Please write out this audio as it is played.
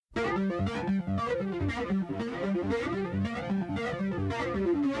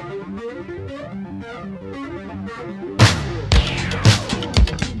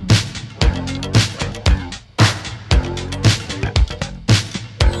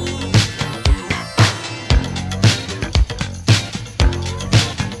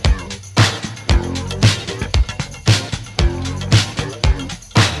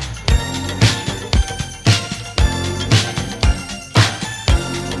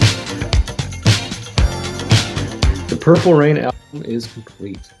The Purple Rain album is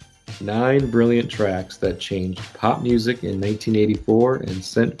complete. 9 brilliant tracks that changed pop music in 1984 and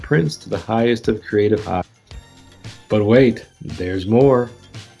sent Prince to the highest of creative highs. But wait, there's more.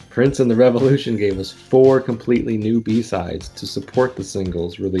 Prince and the Revolution gave us 4 completely new B-sides to support the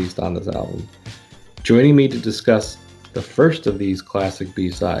singles released on this album. Joining me to discuss the first of these classic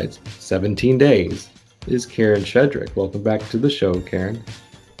B-sides, 17 Days, is Karen Shedrick. Welcome back to the show, Karen.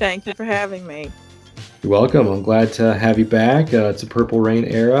 Thank you for having me. You're welcome. I'm glad to have you back. It's a Purple Rain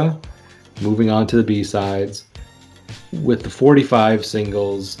era. Moving on to the B-sides. With the 45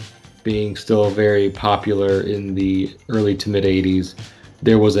 singles being still very popular in the early to mid 80s,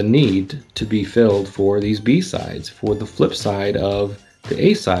 there was a need to be filled for these B-sides, for the flip side of the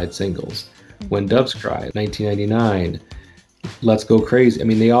A-side singles. When Doves Cry, 1999, Let's Go Crazy. I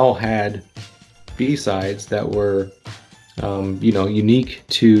mean, they all had B-sides that were, unique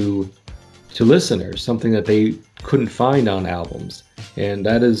to listeners, something that they couldn't find on albums. And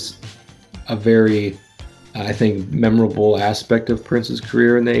that is a very, I think, memorable aspect of Prince's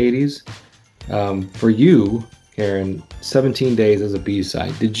career in the 80s. For you, Karen, 17 Days as a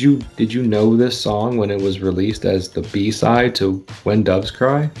B-side. Did you know this song when it was released as the B-side to When Doves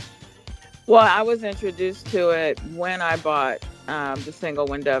Cry? Well, I was introduced to it when I bought the single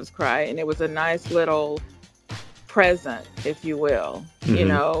When Doves Cry, and it was a nice little present, if you will.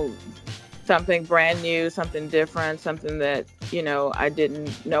 Mm-hmm. Something brand new, something different, something that, I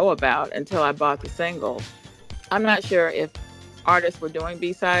didn't know about until I bought the single. I'm not sure if artists were doing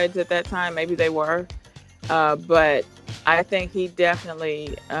B-sides at that time. Maybe they were. But I think he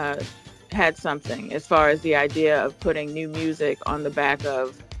definitely had something as far as the idea of putting new music on the back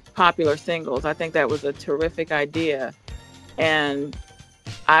of popular singles. I think that was a terrific idea. And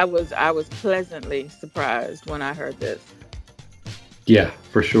I was pleasantly surprised when I heard this. Yeah,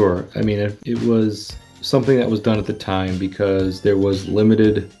 for sure. I mean, it was something that was done at the time because there was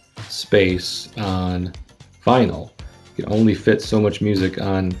limited space on vinyl. You could only fit so much music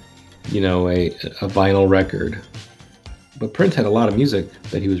on, a vinyl record. But Prince had a lot of music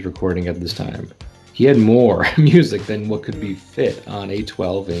that he was recording at this time. He had more music than what could be fit on a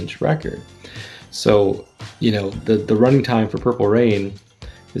 12-inch record. So, the running time for Purple Rain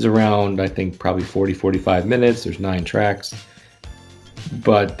is around, I think, probably 45 minutes. There's 9 tracks.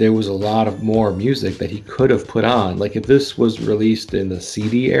 But there was a lot of more music that he could have put on. Like if this was released in the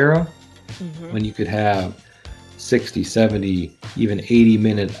CD era, when you could have 60, 70, even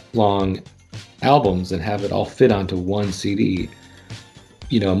 80-minute long albums and have it all fit onto one CD,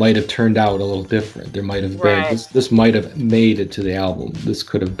 it might have turned out a little different. There might have been, this might have made it to the album. This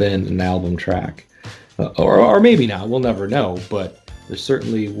could have been an album track. Or maybe not, we'll never know, but there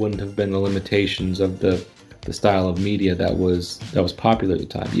certainly wouldn't have been the limitations of the style of media that was popular at the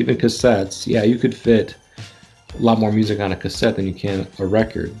time. Even cassettes, yeah, you could fit a lot more music on a cassette than you can a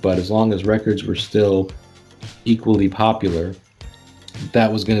record, but as long as records were still equally popular,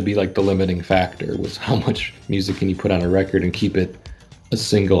 that was going to be like the limiting factor, was how much music can you put on a record and keep it a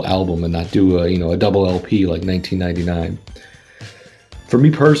single album and not do a double LP like 1999. For me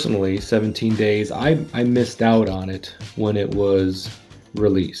personally, 17 Days, I missed out on it when it was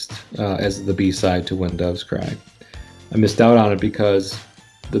released as the B-side to When Doves Cry. I missed out on it because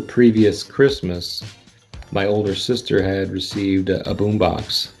the previous Christmas, my older sister had received a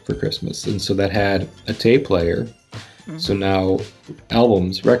boombox for Christmas, and so that had a tape player. So now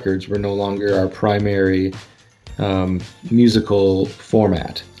records were no longer our primary musical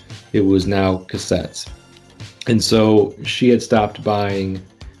format. It was now cassettes. And so she had stopped buying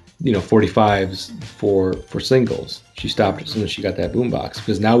 45s for singles. She stopped as soon as she got that boombox,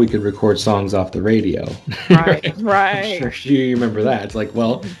 because now we could record songs off the radio. Right. I'm sure you remember that. It's like,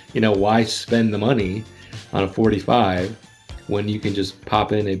 well, why spend the money on a 45 when you can just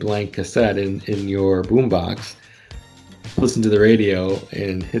pop in a blank cassette in your boombox, listen to the radio,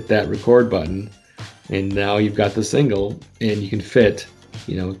 and hit that record button, and now you've got the single, and you can fit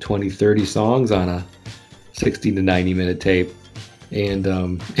 20, 30 songs on a 60 to 90 minute tape. And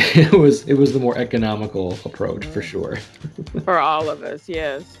it was the more economical approach, for sure. For all of us,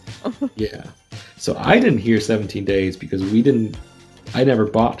 yes. Yeah. So I didn't hear 17 Days because we didn't I never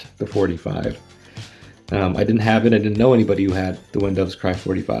bought the 45. I didn't have it. I didn't know anybody who had the When Doves Cry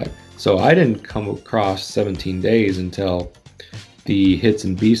 45. So I didn't come across 17 Days until the Hits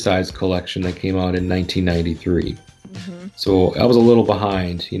and B-Sides collection that came out in 1993. So I was a little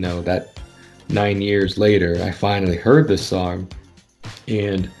behind, that 9 years later, I finally heard this song.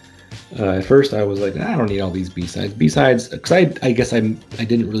 And at first I was like, I don't need all these B-Sides. B-Sides, because I guess I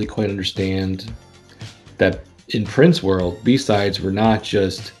didn't really quite understand that in Prince world, B-Sides were not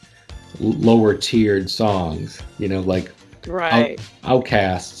just lower tiered songs, like right.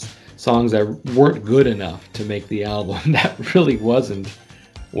 Outcasts, songs that weren't good enough to make the album. That really wasn't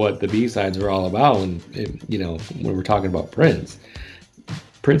what the B-Sides were all about. And when we're talking about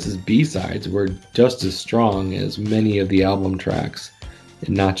Prince's B-Sides were just as strong as many of the album tracks,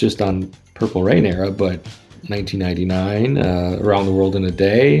 and not just on Purple Rain era, but 1999, Around the World in a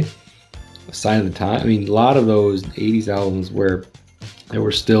Day, Sign of the Time. I mean, a lot of those 80s albums where there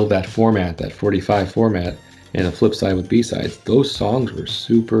were still that format, that 45 format, and a flip side with B-Sides, those songs were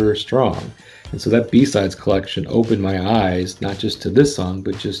super strong. And so that B-Sides collection opened my eyes, not just to this song,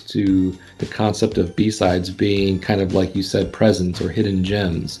 but just to the concept of B-Sides being kind of like you said, presents or hidden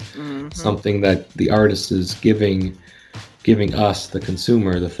gems, something that the artist is giving us, the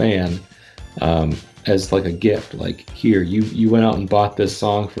consumer, the fan, as like a gift. Like, here, you went out and bought this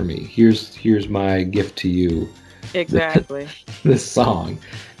song for me. Here's my gift to you. Exactly. This song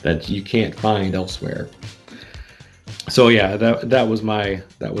that you can't find elsewhere. So yeah, that was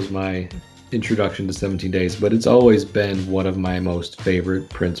my introduction to 17 Days, but it's always been one of my most favorite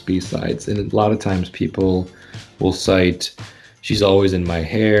Prince B-Sides. And a lot of times people will cite She's Always in My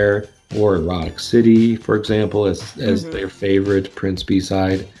Hair or Erotic City, for example, as their favorite Prince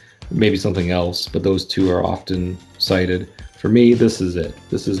B-Side. Maybe something else, but those two are often cited. For me, this is it.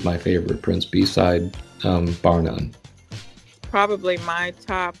 This is my favorite Prince B-Side, bar none. Probably my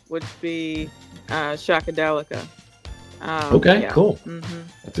top would be Shockadelica. Okay, yeah. Cool.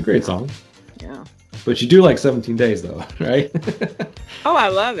 That's a great song. Yeah. But you do like 17 Days, though, right? Oh, I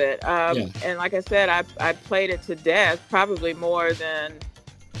love it. And like I said, I played it to death, probably more than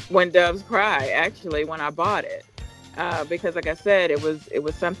When Doves Cry, actually, when I bought it. Because like I said, it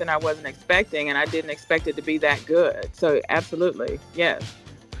was something I wasn't expecting, and I didn't expect it to be that good. So absolutely, yes.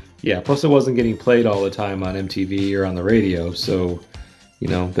 Yeah, plus it wasn't getting played all the time on MTV or on the radio, so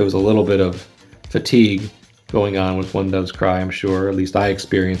there was a little bit of fatigue going on with When Doves Cry, I'm sure. At least I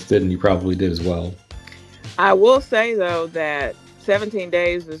experienced it, and you probably did as well. I will say, though, that 17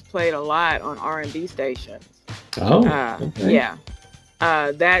 Days was played a lot on R&B stations. Oh, okay. Yeah.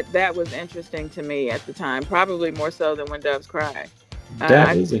 That was interesting to me at the time, probably more so than When Doves Cry.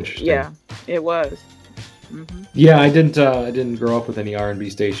 That is interesting. Yeah, it was. Yeah, I didn't grow up with any R&B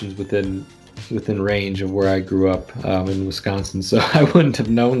stations within range of where I grew up in Wisconsin, so I wouldn't have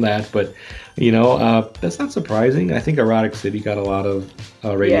known that. But that's not surprising. I think Erotic City got a lot of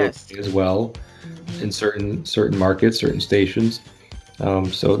radio as well in certain markets, certain stations.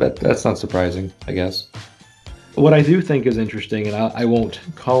 So that's not surprising, I guess. What I do think is interesting, and I won't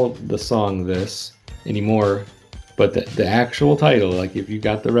call the song this anymore, but the actual title, like if you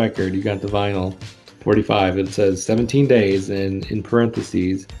got the record, you got the vinyl 45, it says 17 Days, and in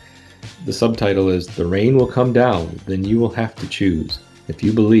parentheses, the subtitle is The Rain Will Come Down, Then You Will Have to Choose. If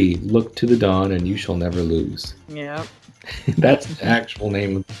you believe, look to the dawn, and you shall never lose. Yeah. That's the actual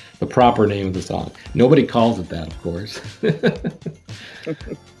name, the proper name of the song. Nobody calls it that, of course.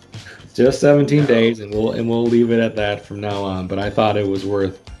 Just 17 days, and we'll leave it at that from now on. But I thought it was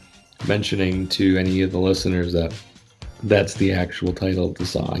worth mentioning to any of the listeners that that's the actual title of the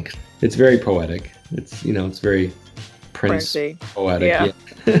song. It's very poetic. It's it's very Prince poetic.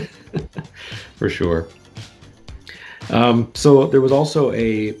 Yeah. For sure. So there was also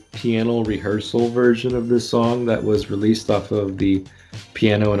a piano rehearsal version of this song that was released off of the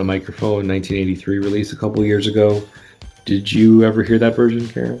Piano and a Microphone 1983 release a couple years ago. Did you ever hear that version,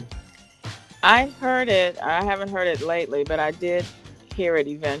 Karen? I heard it. I haven't heard it lately, but I did hear it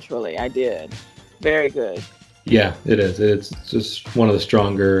eventually. I did. Very good. Yeah, it is. It's just one of the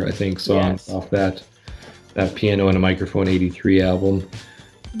stronger, I think, songs off that Piano and a Microphone 83 album.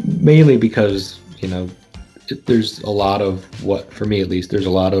 Mainly because, there's a lot of, for me at least, there's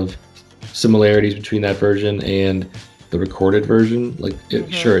a lot of similarities between that version and the recorded version. Like,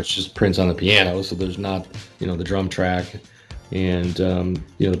 sure, it's just Prince on the piano, so there's not, the drum track and,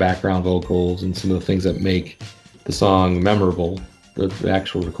 the background vocals and some of the things that make the song memorable, the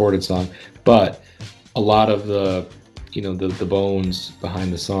actual recorded song. But a lot of the, the bones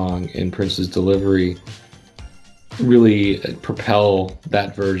behind the song and Prince's delivery really propel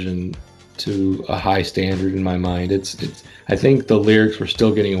that version to a high standard in my mind. It's I think the lyrics were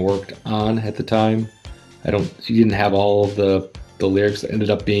still getting worked on at the time. You didn't have all of the lyrics that ended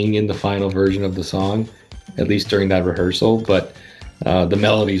up being in the final version of the song, at least during that rehearsal. But the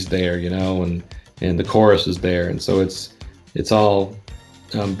melody's there, and the chorus is there, and so it's all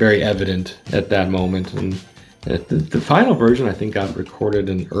very evident at that moment. And the final version, I think, got recorded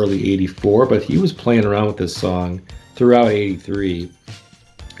in early '84, but he was playing around with this song throughout '83.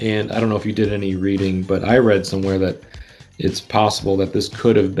 And I don't know if you did any reading, but I read somewhere that it's possible that this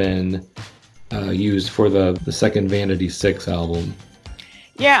could have been used for the second Vanity Six album.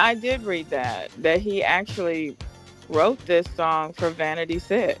 Yeah, I did read that he actually wrote this song for Vanity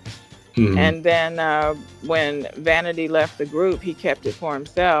Six. Mm-hmm. And then when Vanity left the group, he kept it for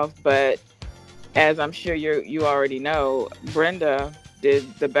himself. But as I'm sure you already know, Brenda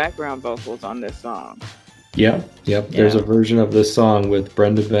did the background vocals on this song. Yep. There's a version of this song with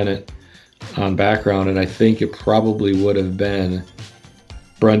Brenda Bennett on background, and I think it probably would have been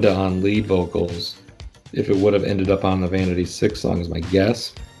Brenda on lead vocals if it would have ended up on the Vanity Six song, is my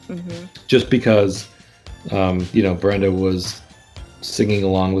guess. Mm-hmm. Just because, Brenda was singing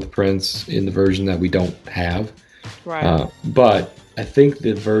along with Prince in the version that we don't have. Right. But I think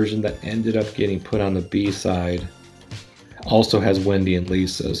the version that ended up getting put on the B-side also has Wendy and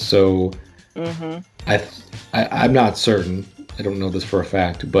Lisa. So mm-hmm. I'm not certain. I don't know this for a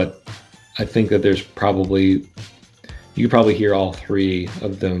fact, but I think that you could probably hear all three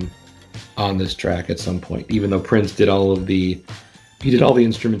of them on this track at some point, even though Prince did all the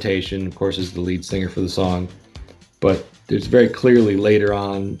instrumentation, of course, is the lead singer for the song. But there's very clearly later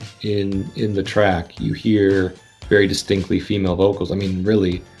on in the track, you hear very distinctly female vocals. I mean,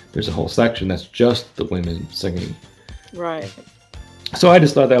 really, there's a whole section that's just the women singing. Right. So I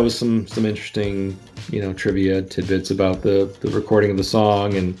just thought that was some interesting, trivia tidbits about the recording of the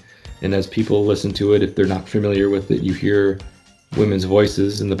song, and as people listen to it, if they're not familiar with it, you hear women's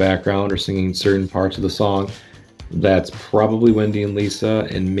voices in the background or singing certain parts of the song. That's probably Wendy and Lisa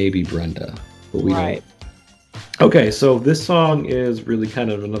and maybe Brenda, but we don't. Okay, so this song is really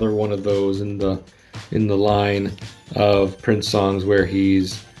kind of another one of those in the line of Prince songs where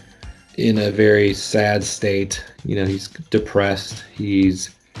he's in a very sad state. He's depressed.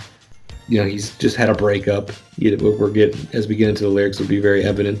 He's just had a breakup. As we get into the lyrics, it'll be very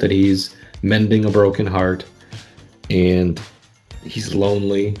evident that he's mending a broken heart, and he's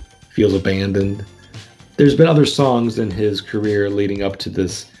lonely, feels abandoned. There's been other songs in his career leading up to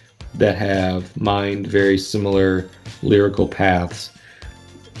this that have mined very similar lyrical paths.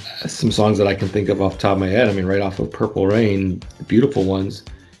 Some songs that I can think of off the top of my head, right off of Purple Rain, Beautiful Ones,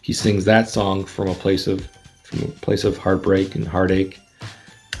 he sings that song from a place of heartbreak and heartache.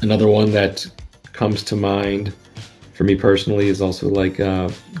 Another one that comes to mind for me personally is also like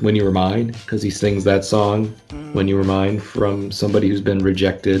When You Were Mine, because he sings that song, When You Were Mine, from somebody who's been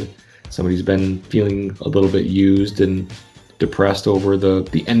rejected, somebody who's been feeling a little bit used and depressed over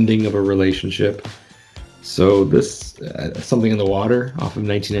the ending of a relationship. So this Something in the Water off of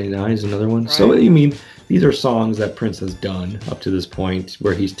 1999 is another one. Right. So these are songs that Prince has done up to this point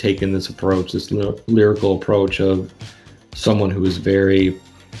where he's taken this approach, this lyrical approach of someone who is very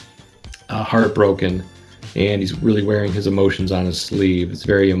heartbroken, and he's really wearing his emotions on his sleeve. It's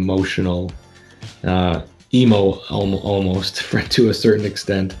very emotional, emo almost to a certain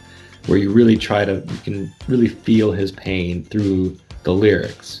extent, where you can really feel his pain through the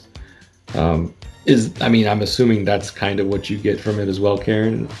lyrics. I'm assuming that's kind of what you get from it as well,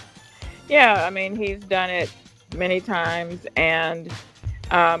 Karen. Yeah, he's done it many times, and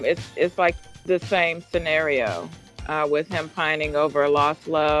it's like the same scenario with him pining over a lost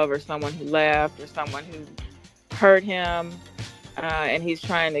love or someone who left or someone who hurt him, and he's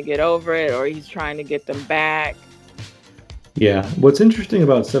trying to get over it, or he's trying to get them back. Yeah. What's interesting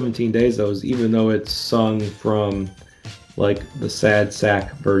about 17 Days, though, is even though it's sung from like the sad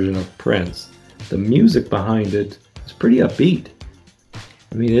sack version of Prince, the music behind it is pretty upbeat.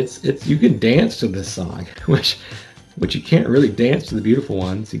 It's you can dance to this song, which you can't really dance to the Beautiful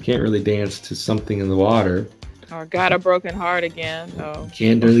Ones. You can't really dance to Something in the Water. Or Got a Broken Heart Again. Oh. You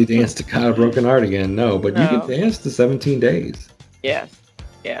can't really dance to Got a Broken Heart Again, no. But no. You can dance to 17 Days. Yes.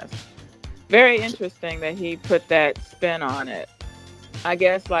 Very interesting that he put that spin on it. I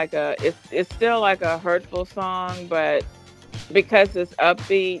guess it's still like a hurtful song, but because it's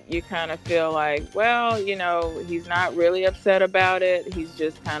upbeat, you kind of feel like, well, he's not really upset about it. He's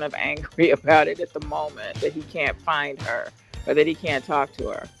just kind of angry about it at the moment that he can't find her or that he can't talk to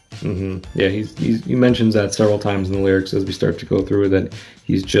her. Mm-hmm. Yeah, he mentions that several times in the lyrics as we start to go through it, that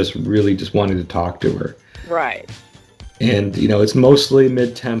he's just really just wanting to talk to her. Right. And it's mostly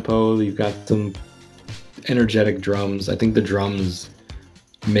mid-tempo. You've got some energetic drums. I think the drums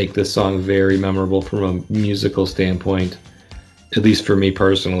make this song very memorable from a musical standpoint, at least for me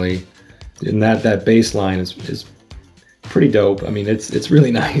personally. And that bass line is pretty dope. I mean, it's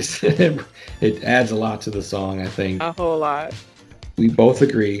really nice. It adds a lot to the song, I think. A whole lot. We both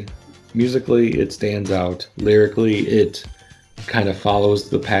agree. Musically, it stands out. Lyrically, it kind of follows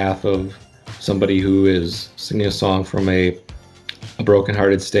the path of somebody who is singing a song from a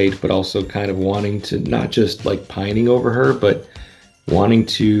brokenhearted state, but also kind of wanting to not just like pining over her, but wanting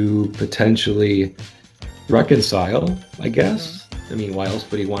to potentially reconcile, I guess. I mean, why else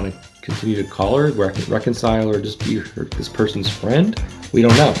would he want to continue to call her, reconcile, or just be this person's friend? We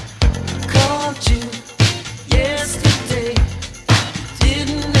don't know. Called you yesterday,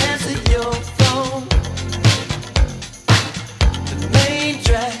 didn't answer your phone. The main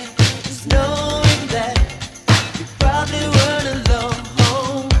drag is knowing that you probably weren't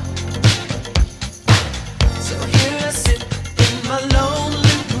alone. So here I sit in my lonely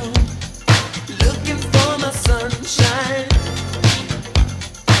room, looking for my sunshine.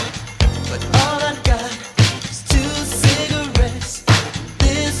 But all I got is 2 cigarettes,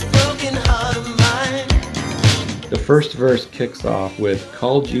 this broken heart of mine. The first verse kicks off with,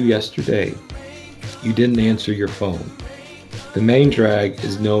 "Called you yesterday. You didn't answer your phone. The main drag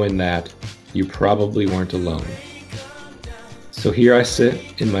is knowing that you probably weren't alone. So here I sit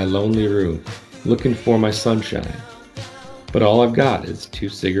in my lonely room, looking for my sunshine. But all I've got is 2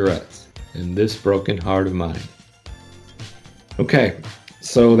 cigarettes and this broken heart of mine." Okay,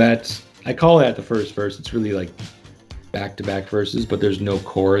 so I call that the first verse. It's really like back-to-back verses, but there's no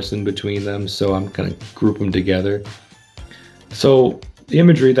chorus in between them, so I'm going to group them together. So the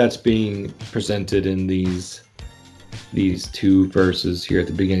imagery that's being presented in these 2 verses here at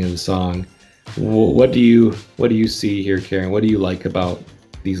the beginning of the song, what do you see here, Karen? What do you like about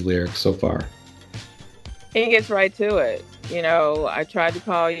these lyrics so far? He gets right to it. I tried to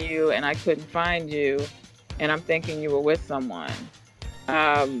call you and I couldn't find you, and I'm thinking you were with someone.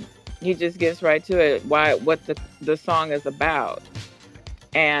 He just gets right to it, what the song is about.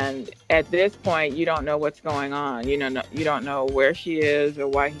 And at this point, you don't know what's going on. You don't know where she is or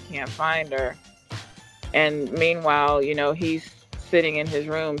why he can't find her. And meanwhile, he's sitting in his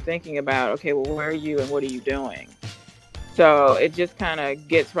room thinking about, okay, well, where are you and what are you doing? So it just kind of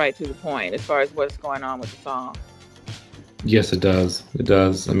gets right to the point as far as what's going on with the song. Yes, it does. It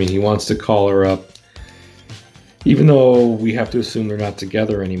does. I mean, he wants to call her up, even though we have to assume they're not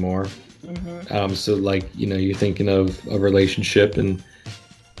together anymore. Mm-hmm. So, like, you're thinking of a relationship, and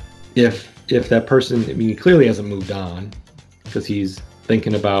if that person, I mean, he clearly hasn't moved on because he's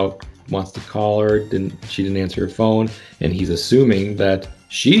thinking about, wants to call her, she didn't answer her phone, and he's assuming that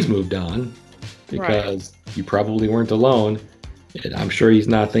she's moved on because you probably weren't alone. And I'm sure he's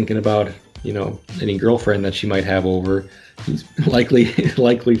not thinking about, any girlfriend that she might have over. He's likely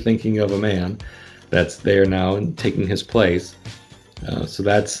thinking of a man that's there now and taking his place. So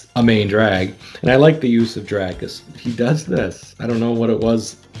that's a main drag. And I like the use of drag because he does this. I don't know what it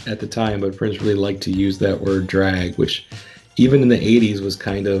was at the time, but Prince really liked to use that word drag, which even in the 80s was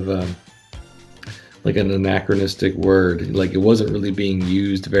kind of like an anachronistic word. Like, it wasn't really being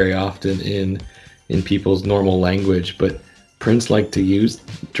used very often in people's normal language, but Prince liked to use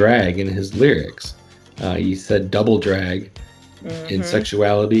drag in his lyrics. He said double drag in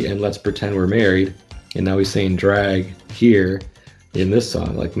sexuality and let's pretend we're married. And now he's saying drag here in this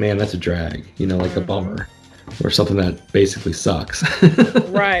song. Like, man, that's a drag, like a bummer or something that basically sucks.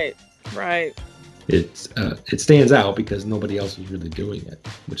 Right. It stands out because nobody else was really doing it,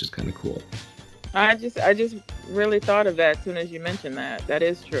 which is kind of cool. I just really thought of that as soon as you mentioned that. That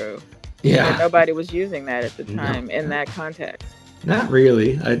is true. Yeah. And nobody was using that at the time in that context. Not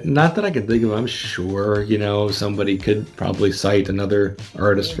really. Not that I can think of. I'm sure, somebody could probably cite another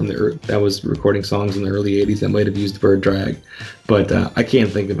artist from that was recording songs in the early 80s that might have used the word drag. But I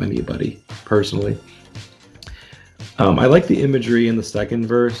can't think of anybody personally. I like the imagery in the second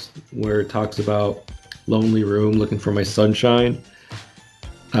verse where it talks about lonely room, looking for my sunshine.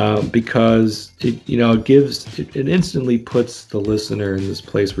 Because it instantly puts the listener in this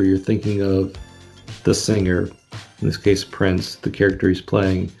place where you're thinking of the singer, in this case Prince, the character he's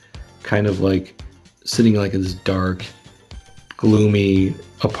playing, kind of like sitting like in this dark, gloomy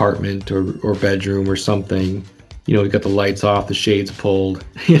apartment or bedroom or something. He got the lights off, the shades pulled.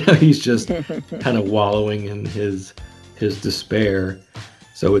 He's just kind of wallowing in his despair.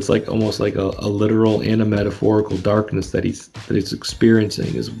 So it's like almost like a literal and a metaphorical darkness that he's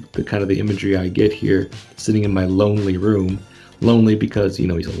experiencing is the kind of the imagery I get here, sitting in my lonely room. Lonely because,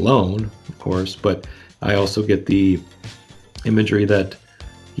 he's alone, of course, but I also get the imagery that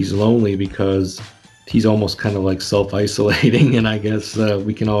he's lonely because he's almost kind of like self-isolating, and I guess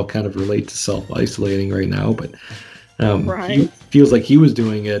we can all kind of relate to self-isolating right now, but he Right. feels like he was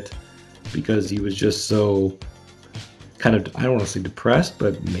doing it because he was just so kind of, I don't want to say depressed,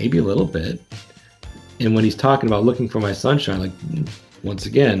 but maybe a little bit. And when he's talking about looking for my sunshine, like once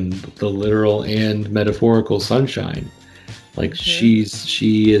again, the literal and metaphorical sunshine, like she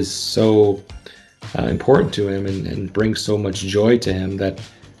is so important to him, and brings so much joy to him that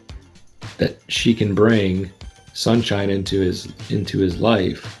she can bring sunshine into his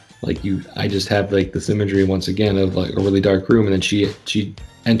life. Like I just have like this imagery once again of like a really dark room, and then she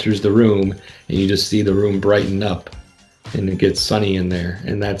enters the room, and you just see the room brighten up, and it gets sunny in there,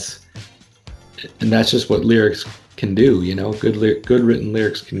 and that's just what lyrics can do. You know, good written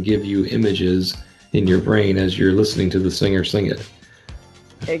lyrics can give you images in your brain as you're listening to the singer sing it.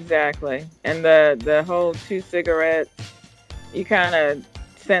 Exactly. And the whole 2 cigarettes, you kind of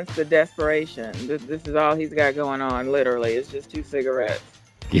sense the desperation. This is all he's got going on. Literally, it's just 2 cigarettes.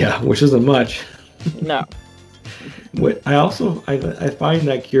 Yeah, which isn't much. No. What I find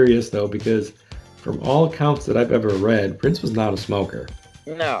that curious though, because from all accounts that I've ever read, Prince was not a smoker.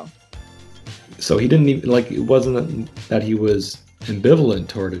 No. So he didn't even like, it wasn't that he was ambivalent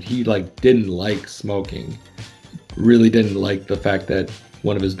toward it. He like didn't like smoking. Really didn't like the fact that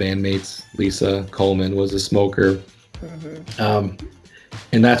one of his bandmates, Lisa Coleman, was a smoker.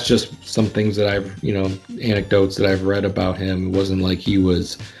 And that's just some things that I've, anecdotes that I've read about him. It wasn't like he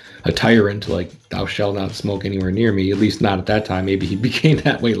was a tyrant, like, thou shalt not smoke anywhere near me, at least not at that time. Maybe he became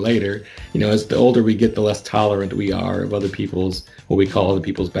that way later. As the older we get, the less tolerant we are of other people's, what we call other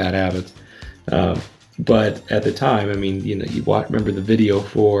people's bad habits. But at the time, I mean, you remember the video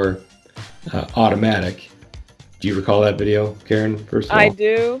for Automatic. Do you recall that video, Karen, first of all? I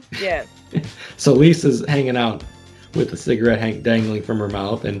do, yes. So Lisa's hanging out with a cigarette dangling from her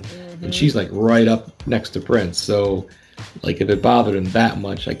mouth, and she's like right up next to Prince. So like if it bothered him that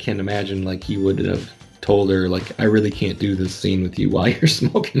much, I can't imagine like he would have told her like, I really can't do this scene with you while you're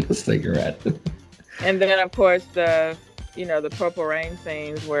smoking a cigarette. And then of course the Purple Rain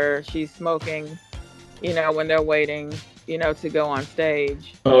scenes where she's smoking, when they're waiting, to go on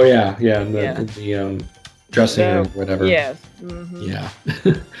stage. Oh yeah, in the dressing room, whatever. Yes. Yeah.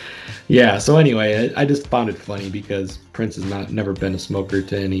 Yeah, so anyway, I just found it funny because Prince has never been a smoker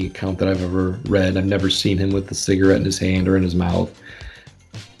to any account that I've ever read. I've never seen him with a cigarette in his hand or in his mouth,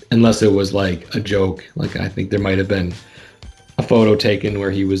 unless it was like a joke. Like I think there might have been a photo taken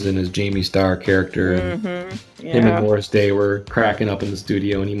where he was in his Jamie Starr character, and him and Morris Day were cracking up in the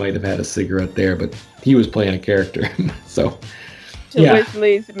studio, and he might have had a cigarette there, but he was playing a character. So, which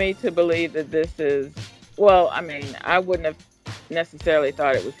leads me to believe that this is, well, I mean, I wouldn't have necessarily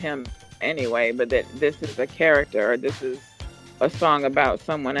thought it was him anyway, but that this is a character, or this is a song about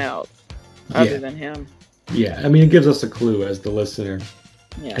someone else other than him. Yeah, I mean, it gives us a clue as the listener.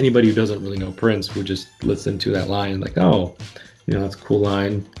 Yeah. Anybody who doesn't really know Prince would just listen to that line like, oh, that's a cool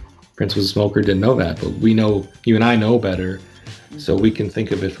line. Prince was a smoker, didn't know that, but we know, you and I know better, so we can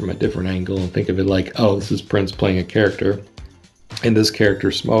think of it from a different angle and think of it like, oh, this is Prince playing a character, and this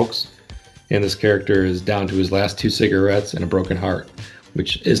character smokes, and this character is down to his last 2 cigarettes and a broken heart,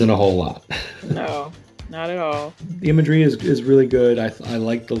 which isn't a whole lot. No, not at all. The imagery is really good. I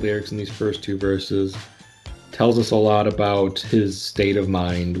like the lyrics in these first 2 verses. Tells us a lot about his state of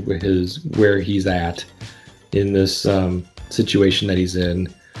mind, where he's at in this situation that he's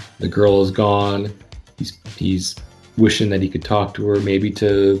in. The girl is gone. He's wishing that he could talk to her, maybe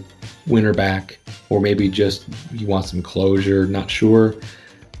to win her back, or maybe just he wants some closure. Not sure.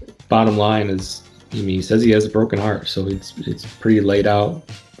 Bottom line is, he says he has a broken heart, so it's pretty laid out,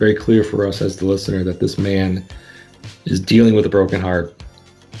 very clear for us as the listener that this man is dealing with a broken heart,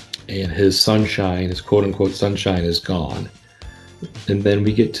 and his sunshine, his quote-unquote sunshine, is gone. And then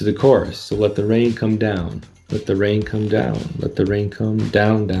we get to the chorus. So let the rain come down, let the rain come down, let the rain come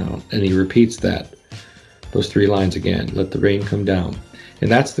down, down. And he repeats those 3 lines again, let the rain come down.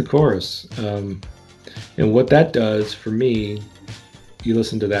 And that's the chorus. And what that does for me, you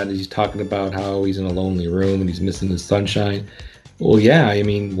listen to that as he's talking about how he's in a lonely room and he's missing his sunshine. Well, yeah, I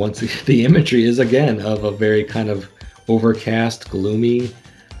mean, once the imagery is again of a very kind of overcast, gloomy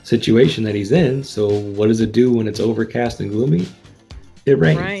situation that he's in. So what does it do when it's overcast and gloomy? It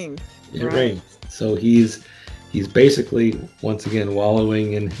rains. It rains. So he's basically once again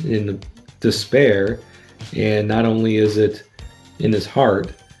wallowing in despair, and not only is it in his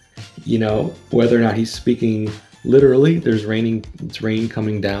heart, whether or not he's speaking literally, it's rain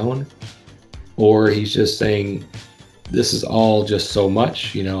coming down, or he's just saying, this is all just so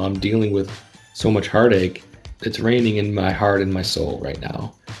much, I'm dealing with so much heartache. It's raining in my heart and my soul right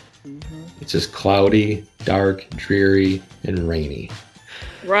now. Hmm. It's just cloudy, dark, dreary, and rainy.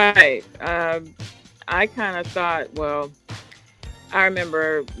 Right. I kind of thought, well, I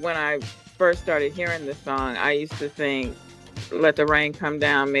remember when I first started hearing the song, I used to think Let the Rain Come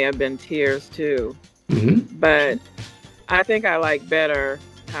Down may have been tears too. Hmm. But I think I like better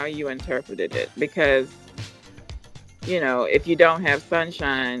how you interpreted it because, if you don't have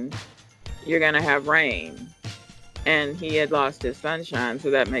sunshine, you're going to have rain. And he had lost his sunshine,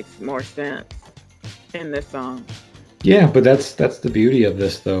 so that makes more sense in this song. Yeah, but that's the beauty of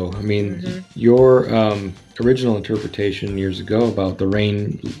this, though. I mean, Hmm. your original interpretation years ago about the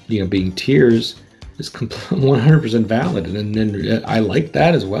rain, being tears, is 100% valid, and then I like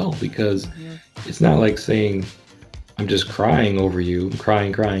that as well because Hmm. it's not like saying I'm just crying over you,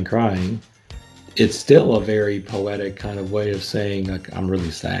 crying, crying, crying. It's still a very poetic kind of way of saying like I'm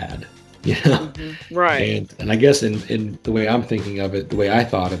really sad, you know. Hmm. Right. And I guess in the way I'm thinking of it, the way I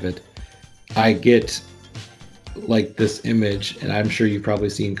thought of it, I get like this image, and I'm sure you've probably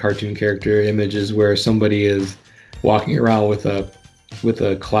seen cartoon character images where somebody is walking around with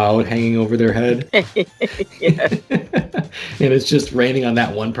a cloud hanging over their head. Yeah. And it's just raining on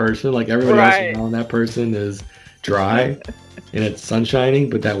that one person. Like everybody else Right. around that person is dry and it's sun shining,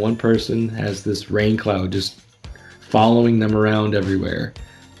 but that one person has this rain cloud just following them around everywhere.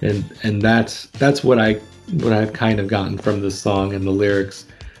 And that's what I've kind of gotten from this song and the lyrics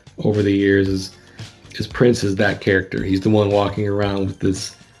over the years is Prince is that character. He's the one walking around with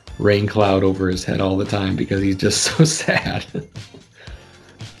this rain cloud over his head all the time because he's just so sad.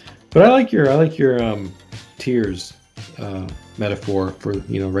 But I like your tears metaphor for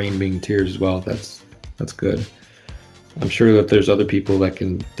rain being tears as well. That's good. I'm sure that there's other people that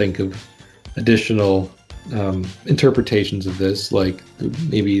can think of additional interpretations of this, like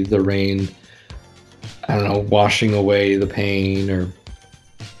maybe the rain, I don't know, washing away the pain or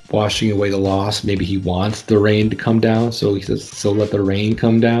washing away the loss. Maybe he wants the rain to come down, so he says, "So let the rain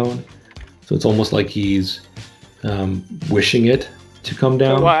come down." So it's almost like he's wishing it to come To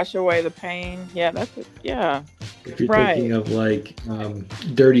down. wash away the pain. Yeah, that's it. Yeah. If you're thinking Right. of like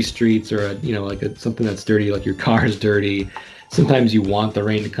dirty streets or like something that's dirty, like your car is dirty, sometimes you want the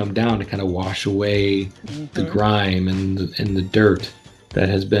rain to come down to kind of wash away the Hmm. grime and the dirt that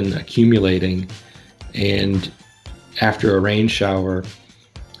has been accumulating. And after a rain shower,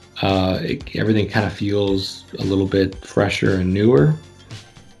 everything kind of feels a little bit fresher and newer.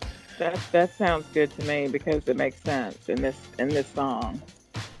 That sounds good to me because it makes sense in this song.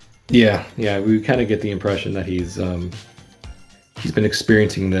 Yeah, we kind of get the impression that he's been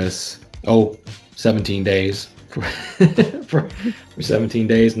experiencing this 17 days for 17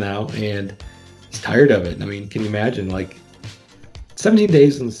 days now, and he's tired of it. I mean, can you imagine? Like 17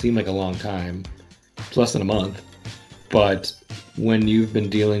 days doesn't seem like a long time. It's less than a month, but when you've been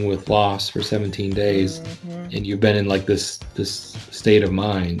dealing with loss for 17 days Hmm. and you've been in like this state of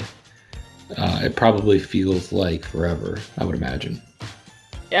mind, it probably feels like forever, I would imagine.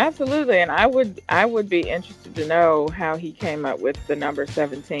 Absolutely, and I would be interested to know how he came up with the number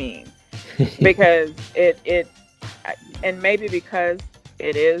 17 because it and maybe because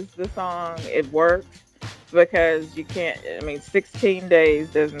it is the song, it works because you can't. I mean, 16 days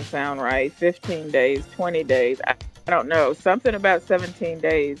doesn't sound right. 15 days, 20 days. I don't know. Something about 17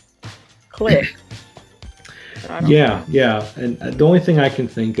 days clicks. So I don't Yeah, know. yeah. And the only thing I can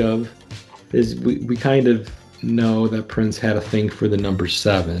think of is we kind of know that Prince had a thing for the number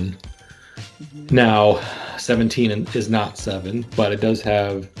seven. Hmm. Now, 17 is not seven, but it does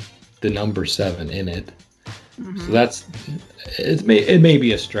have the number seven in it. So Hmm. it may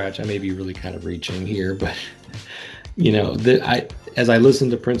be a stretch. I may be really kind of reaching here, but I as I listen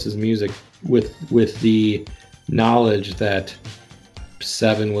to Prince's music with the knowledge that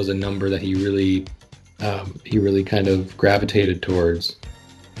seven was a number that he really kind of gravitated towards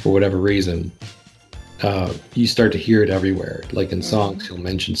for whatever reason. You start to hear it everywhere. Like in songs, Hmm. he'll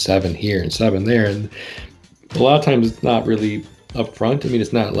mention seven here and seven there, and a lot of times it's not really upfront. I mean,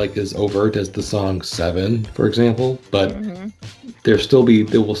 it's not like as overt as the song Seven, for example, but Hmm. there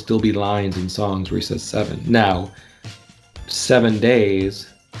will still be lines in songs where he says seven. Now, 7 days.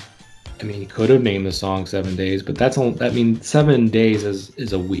 I mean, he could have named the song 7 days, but that's all. I mean, 7 days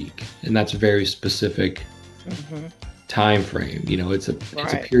is a week, and that's a very specific Hmm. time frame. It's a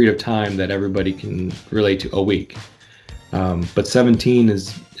Right. period of time that everybody can relate to. A week. But 17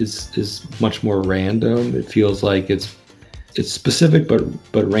 is much more random. It feels like it's specific,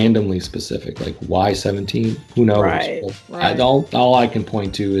 but randomly specific. Like why 17? Who knows? Right. But Right. all I can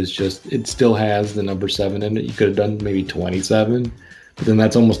point to is just it still has the number seven in it. You could have done maybe 27, but then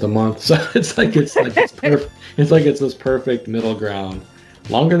that's almost a month. So it's like it's this perfect middle ground.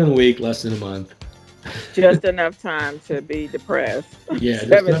 Longer than a week, less than a month. Just enough time to be depressed. Yeah,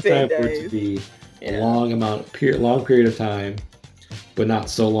 just enough 17 time for it days. to be a Yeah. long period of time, but not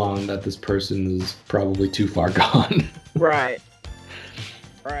so long that this person is probably too far gone. Right.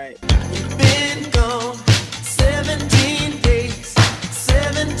 Right. You've been gone 17 days,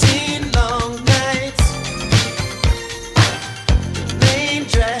 17 long nights. The main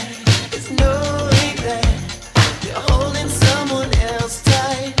drag is knowing that you're holding someone else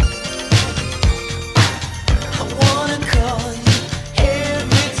tight. I wanna call you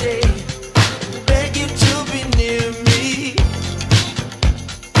every day, beg you to be near me.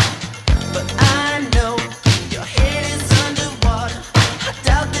 But I know your head is underwater. I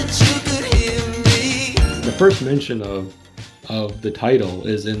doubt that you could hear me. The first mention of the title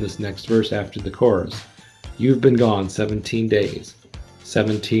is in this next verse after the chorus. You've been gone 17 days,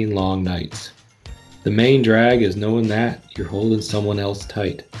 17 long nights. The main drag is knowing that you're holding someone else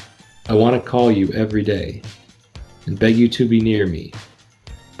tight. I want to call you every day and beg you to be near me.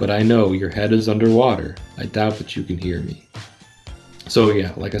 But I know your head is underwater. I doubt that you can hear me. So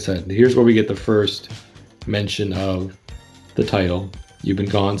yeah, like I said, here's where we get the first mention of the title. You've been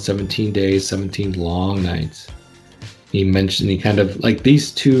gone 17 days, 17 long nights. He kind of like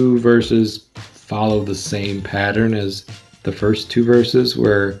these two verses follow the same pattern as the first two verses,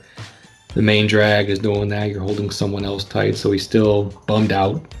 where the main drag is knowing that you're holding someone else tight. So he's still bummed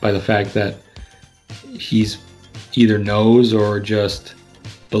out by the fact that he's either knows or just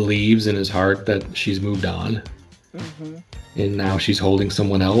believes in his heart that she's moved on. Mm-hmm. And now she's holding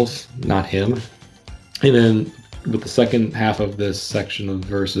someone else, not him. And then with the second half of this section of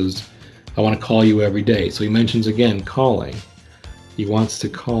verses, I want to call you every day. So he mentions again calling. He wants to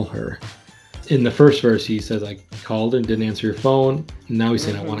call her. In the first verse, he says, I called and didn't answer your phone. Now he's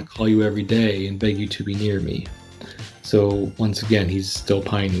saying, I want to call you every day and beg you to be near me. So once again, he's still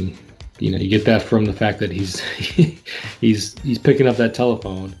pining. You know, you get that from the fact that he's picking up that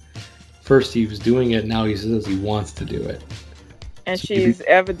telephone. First he was doing it, now he says he wants to do it. And So she's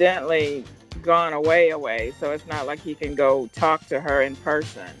evidently gone away. So it's not like he can go talk to her in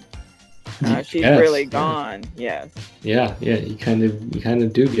person. She's Yes, really yeah. gone. Yes. Yeah, you kind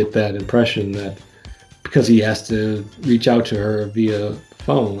of do get that impression that because he has to reach out to her via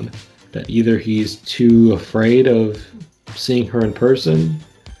phone, that either he's too afraid of seeing her in person,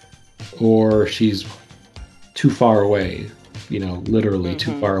 or she's too far away. You know, literally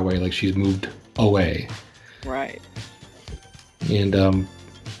too far away, like she's moved away. Right. And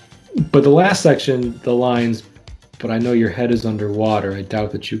but the last section, the lines, but I know your head is underwater. I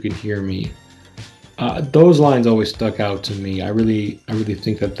doubt that you can hear me. Those lines always stuck out to me. I really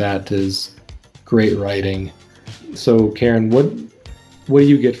think that is great writing. So, Karen, what do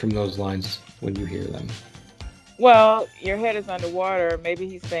you get from those lines when you hear them? Well, your head is underwater. Maybe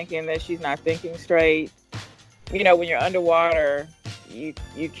he's thinking that she's not thinking straight. You know, when you're underwater, you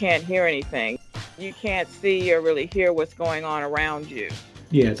can't hear anything. You can't see or really hear what's going on around you.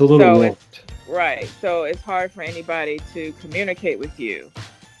 Yeah, it's a little warped. Right. So it's hard for anybody to communicate with you.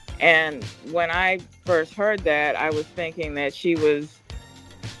 And when I first heard that, I was thinking that she was,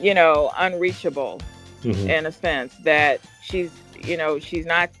 you know, unreachable in a sense, that she's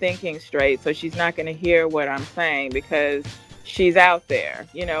not thinking straight. So she's not going to hear what I'm saying because she's out there,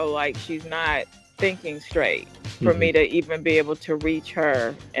 you know, like she's not thinking straight for me to even be able to reach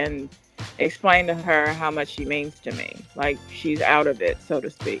her and explain to her how much she means to me. Like she's out of it, so to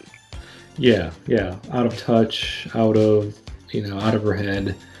speak. Yeah, out of touch, out of her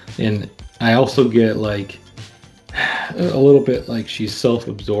head. And I also get like a little bit like she's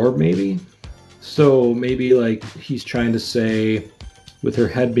self-absorbed maybe. So maybe like he's trying to say with her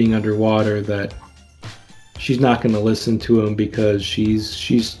head being underwater that she's not going to listen to him because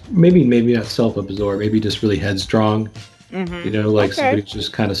she's maybe not self-absorbed, maybe just really headstrong. You know, like somebody's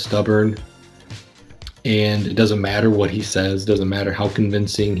just kind of stubborn. And it doesn't matter what he says, doesn't matter how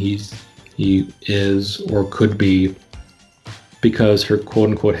convincing he is or could be, because her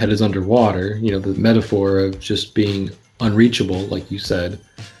quote-unquote head is underwater. You know, the metaphor of just being unreachable, like you said.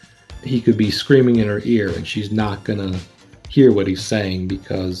 He could be screaming in her ear and she's not gonna hear what he's saying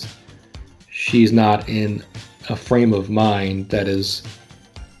because she's not in a frame of mind that is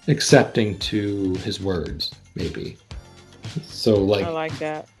accepting to his words, maybe. So like, I like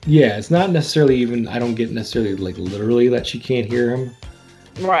that. Yeah, it's not necessarily even, I don't get necessarily like literally that she can't hear him.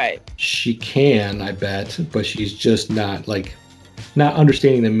 Right. She can, I bet, but she's just not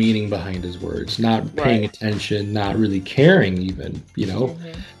understanding the meaning behind his words, not paying attention, not really caring even, you know?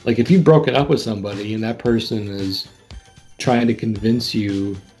 Like if you've broken up with somebody and that person is trying to convince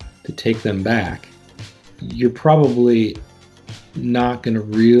you to take them back, you're probably not going to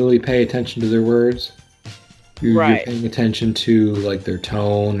really pay attention to their words. You're paying attention to like their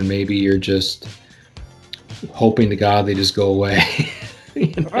tone, and maybe you're just hoping to God they just go away.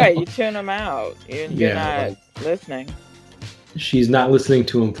 You tune them out. You're not listening. She's not listening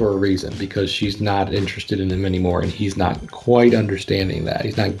to him for a reason, because she's not interested in him anymore, and he's not quite understanding that.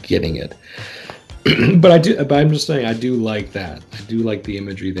 He's not getting it. But I'm just saying, I do like that. I do like the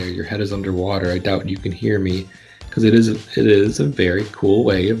imagery there. Your head is underwater. I doubt you can hear me, because it is a very cool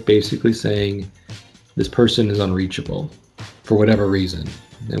way of basically saying this person is unreachable for whatever reason,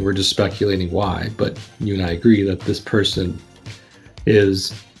 and we're just speculating why. But you and I agree that this person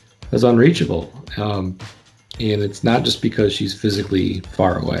is unreachable. And it's not just because she's physically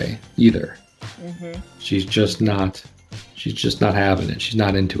far away either. Mm-hmm. She's just not having it. She's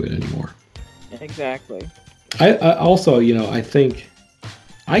not into it anymore. Exactly. I also, I think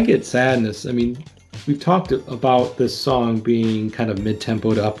I get sadness. I mean, we've talked about this song being kind of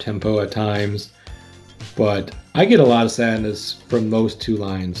mid-tempo to up-tempo at times, but I get a lot of sadness from those two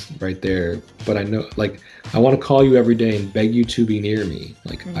lines right there. But I know, like, I want to call you every day and beg you to be near me.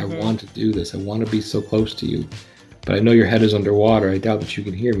 Like, I want to do this. I want to be so close to you. But I know your head is underwater. I doubt that you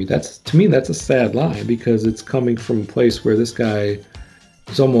can hear me. To me, that's a sad line, because it's coming from a place where this guy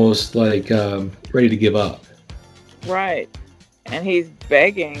is almost like ready to give up. Right. And he's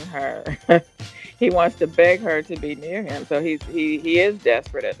begging her. He wants to beg her to be near him. So he is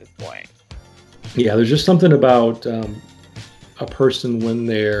desperate at this point. Yeah, there's just something about a person when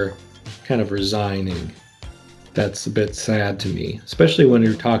they're kind of resigning that's a bit sad to me, especially when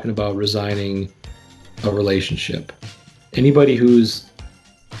you're talking about resigning a relationship. Anybody who's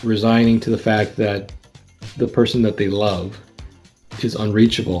resigning to the fact that the person that they love is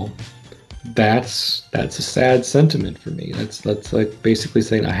unreachable, that's a sad sentiment for me. That's like basically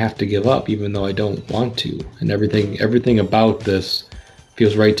saying I have to give up even though I don't want to, and everything about this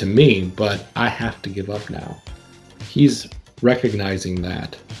feels right to me, but I have to give up now. He's recognizing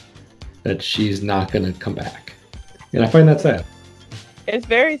that she's not going to come back, and I find that sad. It's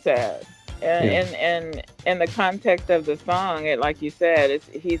very sad. And in the context of the song, like you said,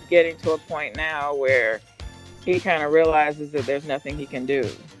 he's getting to a point now where he kind of realizes that there's nothing he can do,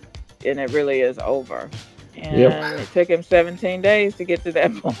 and it really is over. And it took him 17 days to get to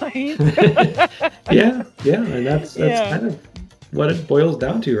that point. yeah, and that's kind of what it boils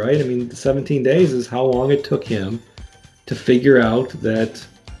down to, right? I mean, the 17 days is how long it took him to figure out that,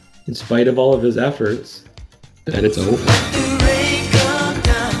 in spite of all of his efforts, that it's over.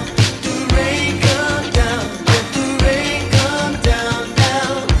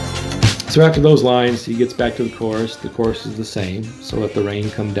 So after those lines, he gets back to the chorus. The chorus is the same. So let the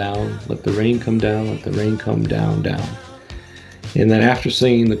rain come down, let the rain come down, let the rain come down, down. And then after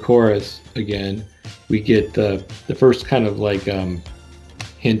singing the chorus again, we get the first kind of like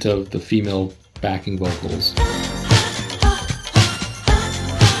hint of the female backing vocals.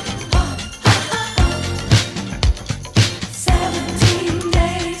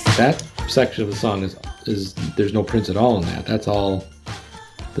 That section of the song is there's no Prince at all in that. That's all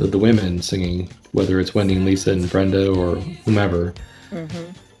the women singing, whether it's Wendy and Lisa and Brenda or whomever.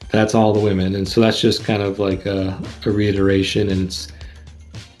 Mm-hmm. That's all the women, and so that's just kind of like a reiteration, and it's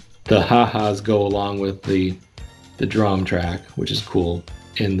the ha-has go along with the drum track, which is cool,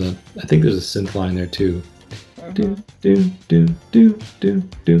 and I think there's a synth line there too. Mm-hmm. Do do do do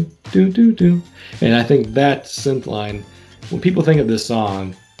do do do do. And I think that synth line, when people think of this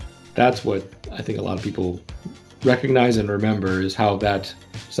song, that's what I think a lot of people recognize and remember, is how that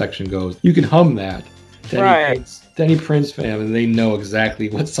section goes. You can hum that to any Prince fan, and they know exactly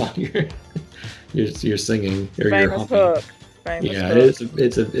what song you're singing or Famous you're humming. Hook. Hook.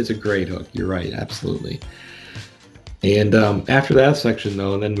 It's a great hook. You're right, absolutely. And after that section,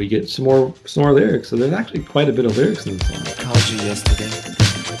 though, then we get some more lyrics. So there's actually quite a bit of lyrics in the song. I called you yesterday.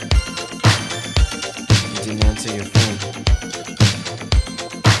 You didn't answer your phone.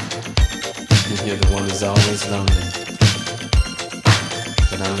 You're the one who's always lonely.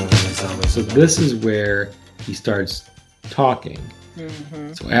 But I'm the one who's always So this is where he starts talking.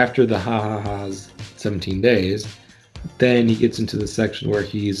 Mm-hmm. So after the ha-ha-has 17 days, then he gets into the section where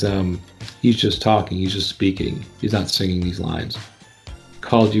he's just talking, he's just speaking. He's not singing these lines.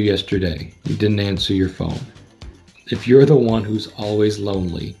 Called you yesterday. You didn't answer your phone. If you're the one who's always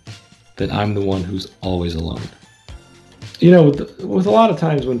lonely, then I'm the one who's always alone. You know, with a lot of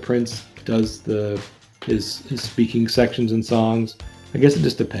times when Prince does his speaking sections in songs, I guess it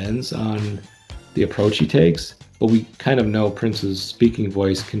just depends on the approach he takes, but we kind of know Prince's speaking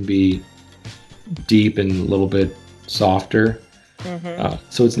voice can be deep and a little bit softer. Mm-hmm.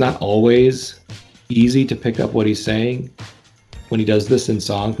 So it's not always easy to pick up what he's saying when he does this in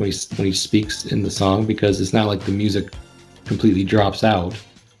songs, when he speaks in the song, because it's not like the music completely drops out.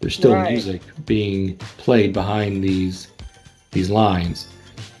 There's still Right. music being played behind these lines.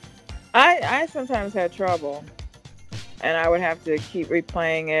 I sometimes had trouble, and I would have to keep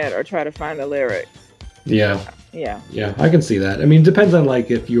replaying it or try to find the lyrics. Yeah, Yeah. yeah, I can see that. I mean, it depends on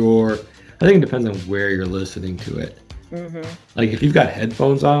like if you're. I think it depends on where you're listening to it. Mm-hmm. Like if you've got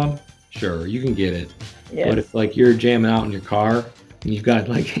headphones on, sure, you can get it. Yes. But if like you're jamming out in your car and you've got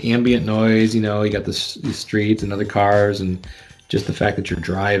like ambient noise, you know, you got the streets and other cars and just the fact that you're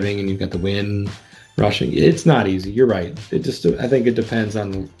driving and you've got the wind rushing, it's not easy. You're right. I think it depends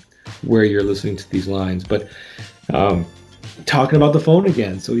on where you're listening to these lines. But talking about the phone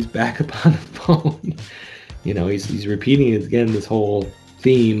again, so he's back up on the phone. You know, he's repeating it again, this whole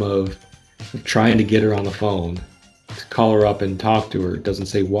theme of trying to get her on the phone, to call her up and talk to her. Doesn't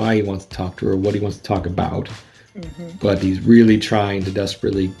say why he wants to talk to her or what he wants to talk about, but he's really trying to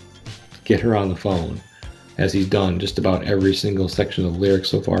desperately get her on the phone, as he's done just about every single section of the lyrics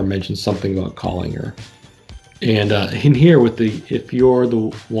so far mentions something about calling her. And in here with the, if you're the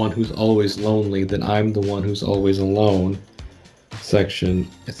one who's always lonely, then I'm the one who's always alone section,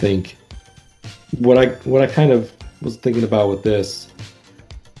 I think what I kind of was thinking about with this,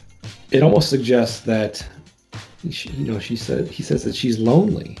 it almost suggests that he says that she's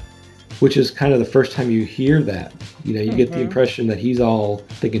lonely, which is kind of the first time you hear that. You know, you get the impression that he's all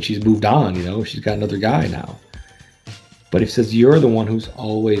thinking she's moved on, you know, she's got another guy now. But he says, you're the one who's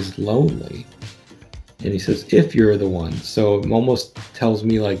always lonely. And he says, if you're the one. So it almost tells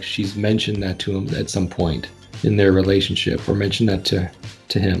me like she's mentioned that to him at some point in their relationship, or mentioned that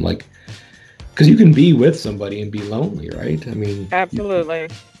to him. Like, because you can be with somebody and be lonely, right? I mean, Absolutely.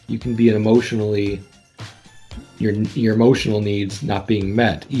 You can be your emotional needs not being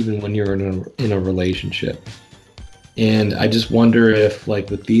met, even when you're in a relationship. And I just wonder if, like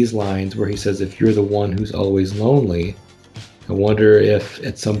with these lines where he says, if you're the one who's always lonely, I wonder if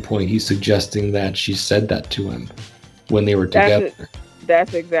at some point he's suggesting that she said that to him when they were together.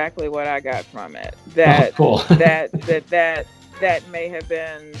 That's exactly what I got from it. That cool. that may have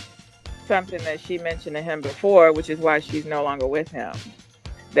been something that she mentioned to him before, which is why she's no longer with him.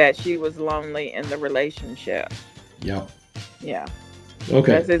 That she was lonely in the relationship. Yep. Yeah.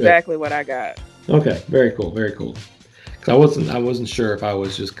 Okay. That's exactly what I got. Okay. Very cool. Very cool. Because I wasn't sure if I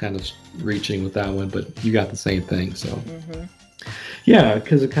was just kind of reaching with that one, but you got the same thing. So. Yeah,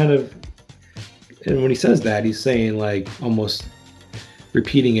 because it kind of, and when he says that, he's saying like almost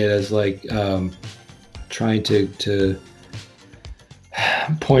repeating it as like trying to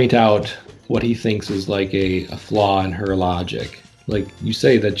point out what he thinks is like a flaw in her logic. Like, you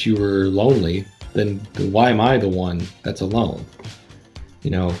say that you were lonely, then why am I the one that's alone? You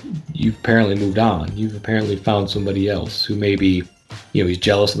know, you've apparently moved on. You've apparently found somebody else who maybe, you know, he's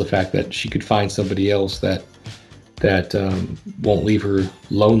jealous of the fact that she could find somebody else that won't leave her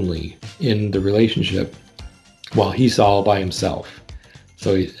lonely in the relationship while he's all by himself.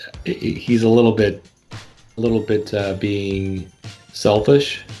 So he's a little bit being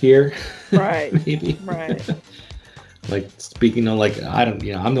selfish here. Right. Maybe. Right. Like speaking on like, I'm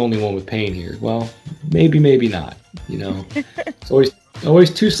the only one with pain here. Well, maybe not, you know. It's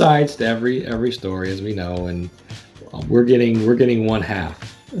always two sides to every story, as we know, and we're getting one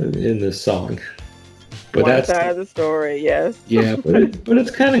half in this song. But one side of the story, yes. Yeah, but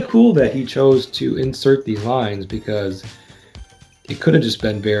it's kind of cool that he chose to insert these lines, because it could have just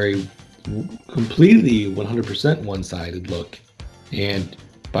been very completely 100% one-sided look. And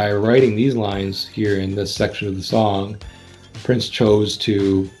by writing these lines here in this section of the song, Prince chose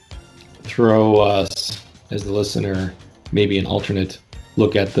to throw us as the listener maybe an alternate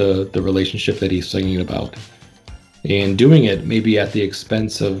look at the relationship that he's singing about, and doing it maybe at the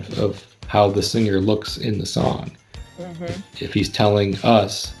expense of how the singer looks in the song. If he's telling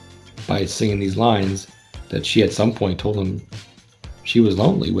us by singing these lines that she at some point told him she was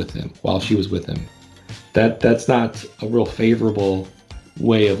lonely with him while she was with him, that's not a real favorable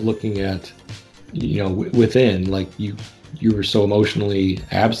way of looking at, you know, within, like you were so emotionally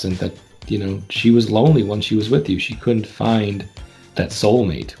absent that, you know, she was lonely when she was with you. She couldn't find that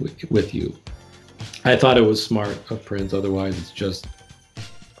soulmate with you. I thought it was smart of Prince. Otherwise, it's just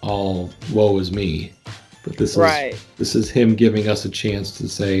all woe is me. But this is him giving us a chance to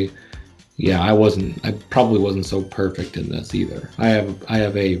say, yeah, I probably wasn't so perfect in this either. I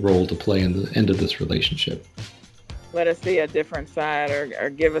have a role to play in the end of this relationship. Let us see a different side, or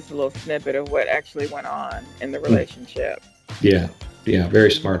give us a little snippet of what actually went on in the relationship. Yeah,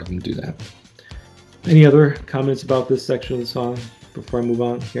 very smart of him to do that. Any other comments about this section of the song before I move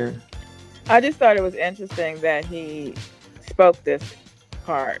on, Karen? I just thought it was interesting that he spoke this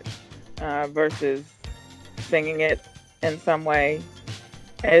part versus singing it in some way.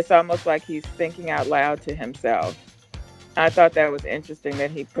 It's almost like he's thinking out loud to himself. I thought that was interesting that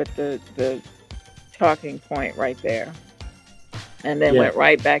he put the talking point right there, and then went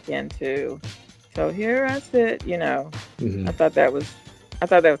right back into. So here I sit, Mm-hmm. I thought that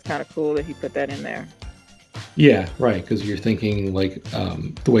was kind of cool that he put that in there. Yeah, right. Because you're thinking like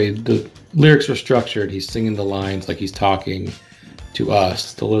the way the lyrics are structured, he's singing the lines like he's talking to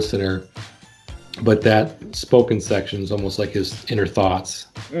us, the listener. But that spoken section is almost like his inner thoughts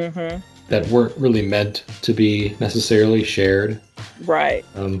that weren't really meant to be necessarily shared. Right.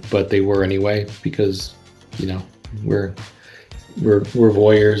 But they were anyway, because we're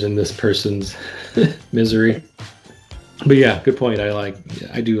voyeurs in this person's misery. But yeah, good point. I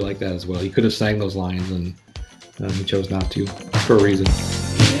do like that as well. He could have sang those lines, and he chose not to for a reason.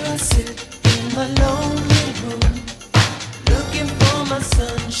 Here I sit in my lonely room, looking for my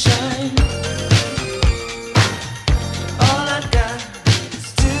sunshine. All I got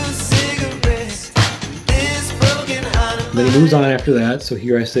is 2 cigarettes, this broken heart of Then he moves on after that. So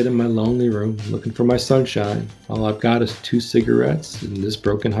here I sit in my lonely room, looking for my sunshine. All I've got is 2 cigarettes and this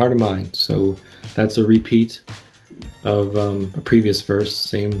broken heart of mine. So that's a repeat of a previous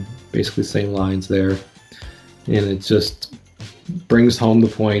verse, basically same lines there. And it just brings home the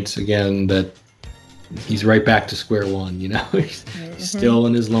point again that he's right back to square one. He's still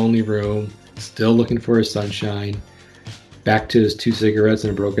in his lonely room, still looking for his sunshine, back to his 2 cigarettes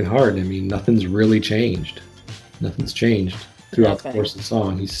and a broken heart. I mean, nothing's really changed. Nothing's changed throughout the course of the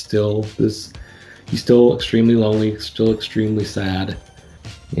song. He's still extremely lonely, still extremely sad,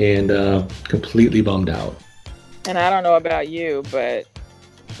 and completely bummed out. And I don't know about you, but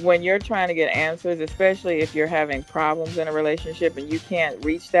when you're trying to get answers, especially if you're having problems in a relationship and you can't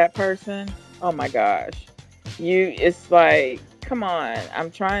reach that person, oh my gosh, it's like, come on, I'm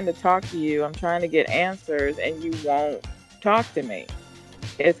trying to talk to you, I'm trying to get answers, and you won't talk to me.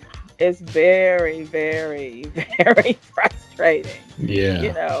 It's very, very, very frustrating.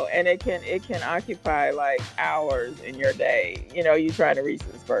 Yeah. And it can occupy like hours in your day. You trying to reach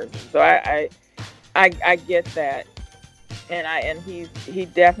this person. So I get that. And he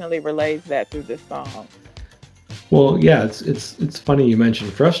definitely relays that through this song. Well, yeah, it's funny you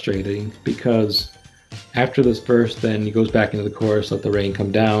mentioned frustrating, because after this verse, then he goes back into the chorus, let the rain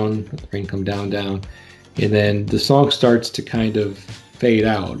come down, down, and then the song starts to kind of fade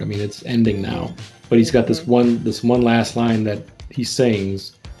out. I mean, it's ending now, but he's got this one last line that he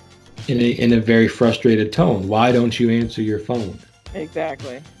sings in a very frustrated tone. Why don't you answer your phone?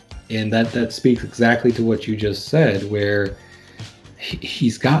 Exactly. And that speaks exactly to what you just said, where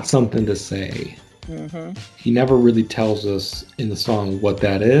he's got something to say. He never really tells us in the song what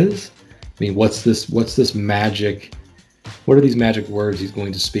that is. I mean, what's this magic? What are these magic words he's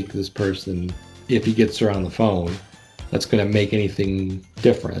going to speak to this person if he gets her on the phone? That's going to make anything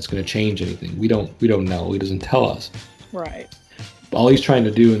different. That's going to change anything. We don't know. He doesn't tell us. Right. All he's trying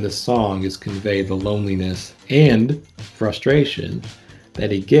to do in this song is convey the loneliness and frustration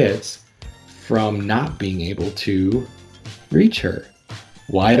that he gets from not being able to reach her.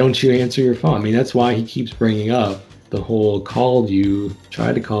 Why don't you answer your phone? I mean, that's why he keeps bringing up the whole called you,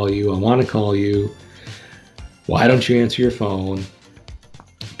 tried to call you, I want to call you. Why don't you answer your phone?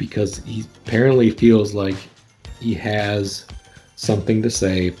 Because he apparently feels like he has something to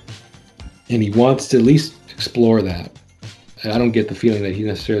say, and he wants to at least explore that. I don't get the feeling that he's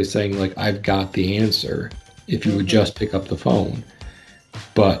necessarily saying, like, I've got the answer if you would just pick up the phone.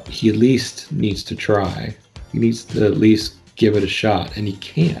 But he at least needs to try. He needs to at least give it a shot, and he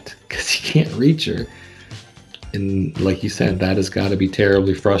can't, because he can't reach her. And like you said, that has got to be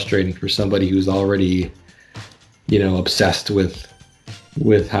terribly frustrating for somebody who's already, obsessed with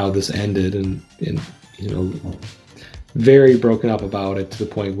how this ended, and very broken up about it, to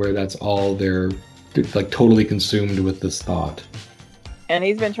the point where that's all they're like totally consumed with this thought. And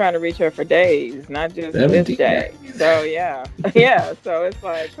he's been trying to reach her for days, not just this day. So yeah. So it's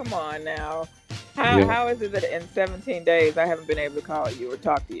like, come on now. How is it that in 17 days I haven't been able to call you or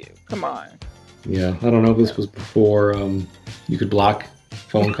talk to you? Come on. Yeah, I don't know if this was before you could block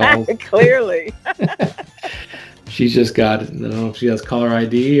phone calls. Clearly. She's just got, I don't know if she has caller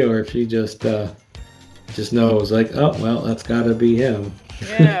ID or if she just knows, like, oh, well, that's got to be him.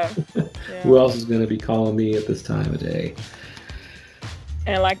 Yeah. Who else is going to be calling me at this time of day?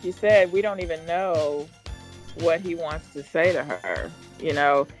 And like you said, we don't even know what he wants to say to her.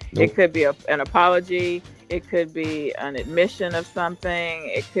 Nope. It could be an apology. It could be an admission of something.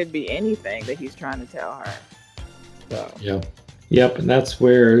 It could be anything that he's trying to tell her. So Yep. Yep, and that's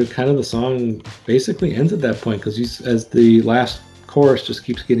where kind of the song basically ends at that point because he's as the last chorus just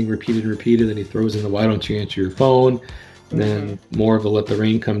keeps getting repeated and repeated, and he throws in the "Why don't you answer your phone?" And then more of a "Let the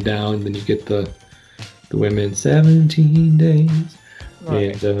rain come down." And then you get the women 17 days,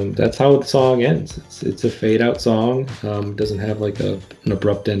 right. and that's how the song ends. It's a fade out song. It doesn't have like an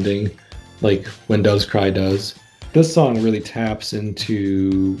abrupt ending like When Doves Cry does. This song really taps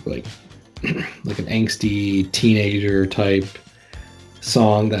into like an angsty teenager type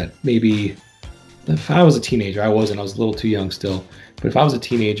song that maybe if I was a teenager, I wasn't, I was a little too young still, but if I was a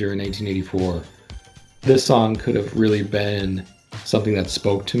teenager in 1984, this song could have really been something that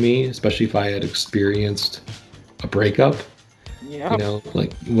spoke to me, especially if I had experienced a breakup. You Yep. know,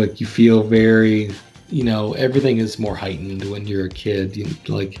 like you feel very, everything is more heightened when you're a kid.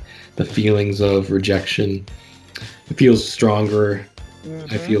 Like the feelings of rejection, it feels stronger. I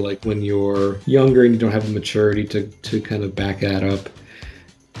Hmm. feel like when you're younger and you don't have the maturity to kind of back that up.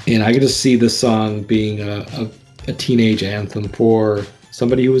 And I could just see this song being a teenage anthem for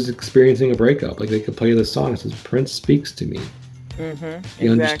somebody who was experiencing a breakup. Like they could play this song. It says, Prince speaks to me. Hmm. He Exactly.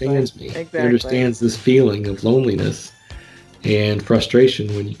 understands me. He Exactly. understands this feeling of loneliness and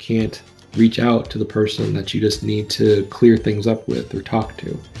frustration when you can't reach out to the person that you just need to clear things up with or talk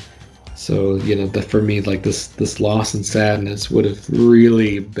to. So that for me, like this loss and sadness would have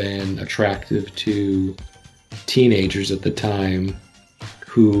really been attractive to teenagers at the time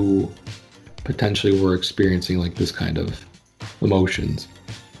who potentially were experiencing like this kind of emotions.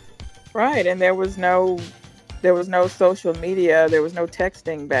 Right. And there was no social media, there was no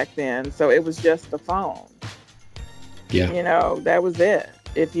texting back then. So it was just the phone. Yeah. That was it.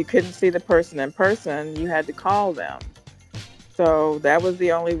 If you couldn't see the person in person, you had to call them. So that was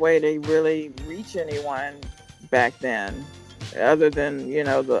the only way to really reach anyone back then, other than,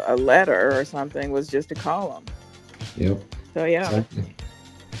 a letter or something, was just to call them. Yep. So yeah. Exactly.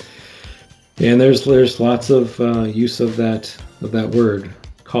 And there's lots of use of that word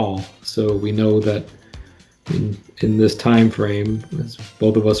call. So we know that in this time frame, as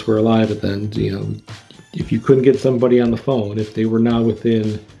both of us were alive at then, if you couldn't get somebody on the phone, if they were not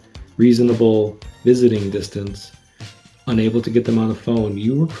within reasonable visiting distance, unable to get them on the phone,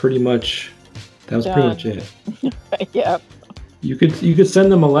 you were pretty much that was pretty much Done. it. Yeah. You could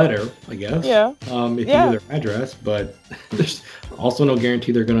send them a letter, I guess, Yeah. if you knew Yeah. their address, but there's also no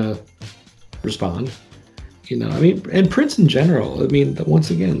guarantee they're gonna respond. I mean, and Prince in general. I mean,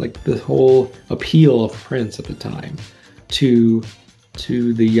 once again, like the whole appeal of Prince at the time to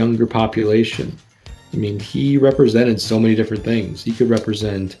the younger population. I mean, he represented so many different things. He could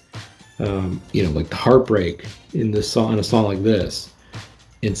represent, like the heartbreak in a song like this,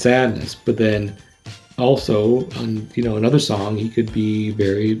 in sadness, but then also on another song he could be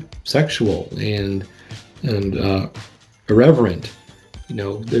very sexual and irreverent.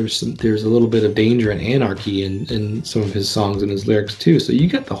 There's a little bit of danger and anarchy in some of his songs and his lyrics too. So you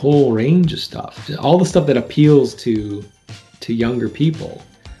get the whole range of stuff, all the stuff that appeals to younger people.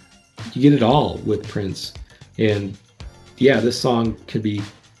 You get it all with Prince. And yeah, this song could be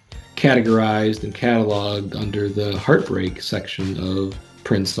categorized and cataloged under the heartbreak section of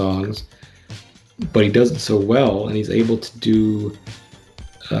Prince songs, but he does it so well, and he's able to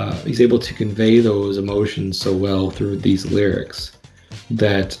convey those emotions so well through these lyrics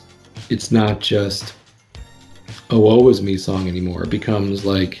that it's not just a woe is me song anymore. It becomes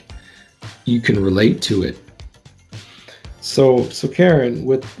like you can relate to it. So Karen,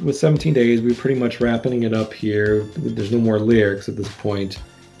 with 17 days, we're pretty much wrapping it up here. There's no more lyrics at this point.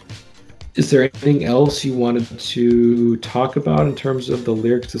 Is there anything else you wanted to talk about in terms of the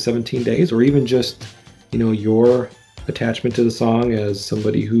lyrics to 17 days, or even just, your attachment to the song as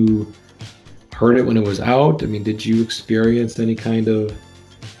somebody who heard it when it was out? I mean, did you experience any kind of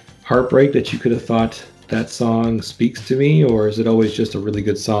heartbreak that you could have thought that song speaks to me, or is it always just a really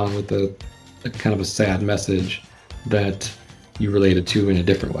good song with a kind of a sad message that you related to in a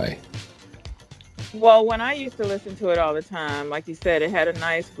different way? Well, when I used to listen to it all the time, like you said, it had a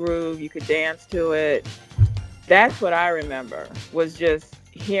nice groove. You could dance to it. That's what I remember, was just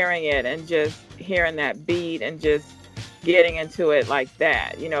hearing it and just hearing that beat and just getting into it like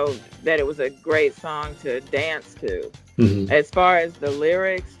that. That it was a great song to dance to. Hmm. As far as the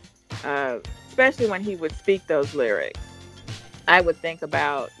lyrics, uh, especially when he would speak those lyrics, I would think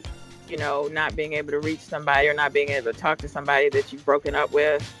about, not being able to reach somebody or not being able to talk to somebody that you've broken up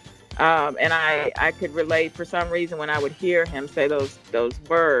with. And I could relate for some reason when I would hear him say those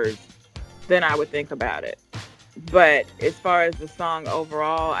words, then I would think about it. But as far as the song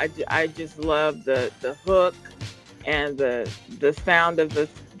overall, I just love the hook and the sound of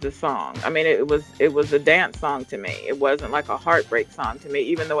the song. I mean, it was a dance song to me. It wasn't like a heartbreak song to me,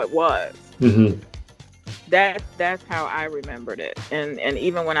 even though it was. Mm-hmm. That's how I remembered it. And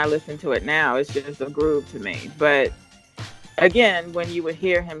even when I listen to it now, it's just a groove to me. But again, when you would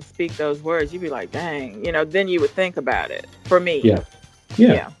hear him speak those words, you'd be like, dang, then you would think about it. For me.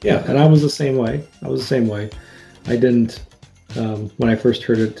 Yeah. And I was the same way. I didn't, when I first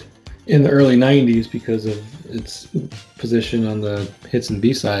heard it in the early 90s, because of its position on the hits and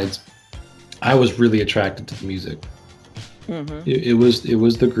B-sides, I was really attracted to the music. Mm-hmm. It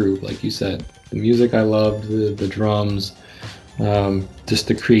was the groove, like you said. The music I loved, the drums, just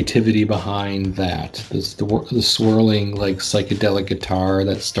the creativity behind that, the swirling, like, psychedelic guitar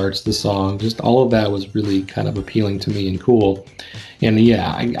that starts the song. Just all of that was really kind of appealing to me and cool. And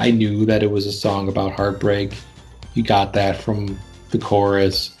yeah, I knew that it was a song about heartbreak. You got that from the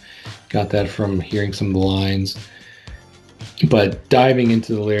chorus, got that from hearing some of the lines. But diving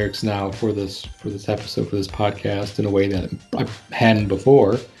into the lyrics now for this episode, for this podcast, in a way that I hadn't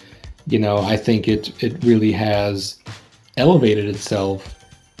before, I think it really has elevated itself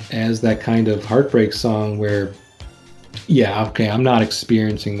as that kind of heartbreak song where, yeah, okay, I'm not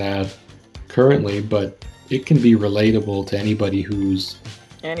experiencing that currently, but it can be relatable to anybody who's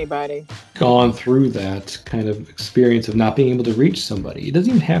gone through that kind of experience of not being able to reach somebody. It doesn't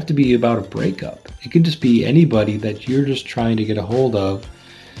even have to be about a breakup. It could just be anybody that you're just trying to get a hold of,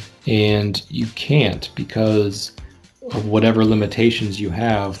 and you can't because of whatever limitations you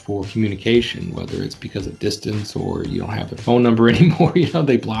have for communication, whether it's because of distance or you don't have their phone number anymore,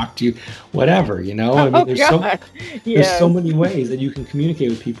 they blocked you, whatever, I mean, there's so many ways that you can communicate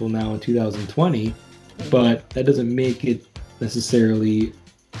with people now in 2020, but that doesn't make it necessarily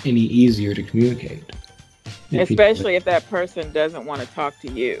any easier to communicate. Especially if that person doesn't want to talk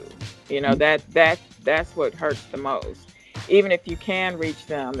to you. That's what hurts the most. Even if you can reach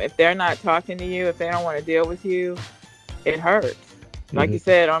them, if they're not talking to you, if they don't want to deal with you, it hurts. Like you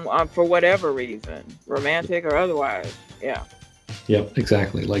said, on for whatever reason, romantic or otherwise. Yeah. Yep,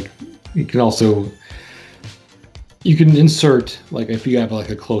 exactly. Like you can insert, like, if you have like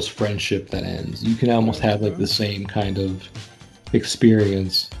a close friendship that ends, you can almost have like the same kind of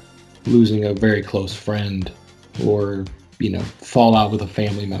experience losing a very close friend, or fall out with a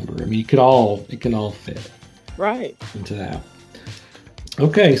family member. I mean, it can all fit right into that.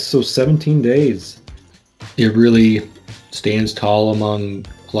 Okay, so 17 Days, it really stands tall among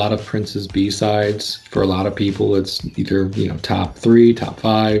a lot of Prince's B-sides. For a lot of people, it's either top 3, top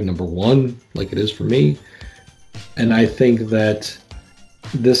 5, number 1, like it is for me. And I think that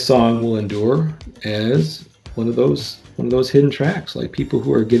this song will endure as one of those hidden tracks. Like, people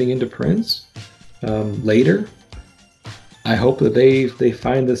who are getting into Prince later, I hope that they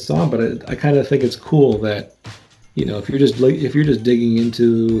find this song. But I kind of think it's cool that if you're just digging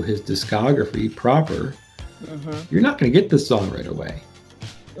into his discography proper, you're not going to get this song right away.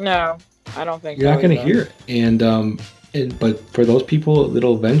 No, I don't think you're not going to hear it. And but for those people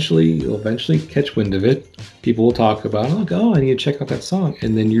that'll eventually catch wind of it, people will talk about, I need to check out that song,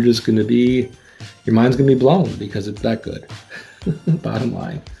 and then you're just going to be, your mind's going to be blown because it's that good. Bottom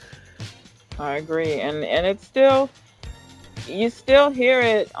line. I agree, and it's still, you still hear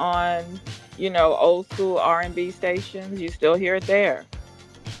it on old school R&B stations. You still hear it there.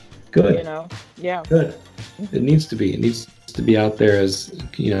 Good. Yeah. Good. It needs to be. It needs to be out there as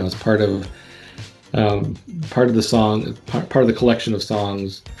as part of the song, part of the collection of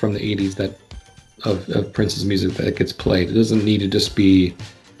songs from the 80s that of Prince's music that gets played. It doesn't need to just be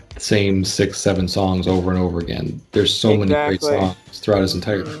the same 6-7 songs over and over again. There's so many great songs throughout his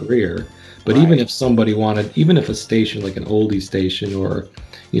entire career. But even if somebody wanted, even if a station like an oldie station or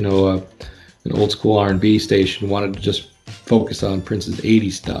an old school R&B station wanted to just focus on Prince's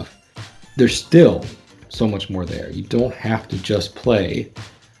 80s stuff, there's still so much more there. You don't have to just play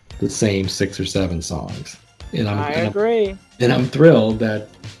the same 6 or 7 songs. And I agree. And I'm thrilled that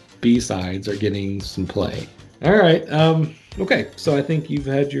B-sides are getting some play. All right. Okay. So I think you've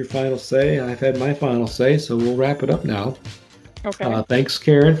had your final say, and I've had my final say. So we'll wrap it up now. Okay. Thanks,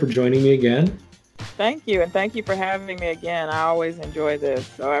 Karen, for joining me again. Thank you. And thank you for having me again. I always enjoy this,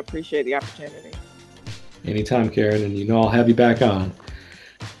 so I appreciate the opportunity. Anytime, Karen, and I'll have you back on.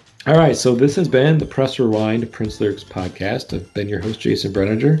 All right, so this has been the Press Rewind Prince Lyrics podcast. I've been your host, Jason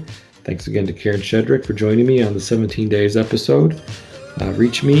Brenninger. Thanks again to Karen Shedrick for joining me on the 17 Days episode.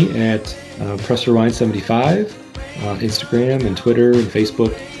 Reach me at Press Rewind 75, Instagram and Twitter and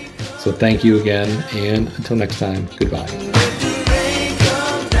Facebook. So thank you again, and until next time, goodbye.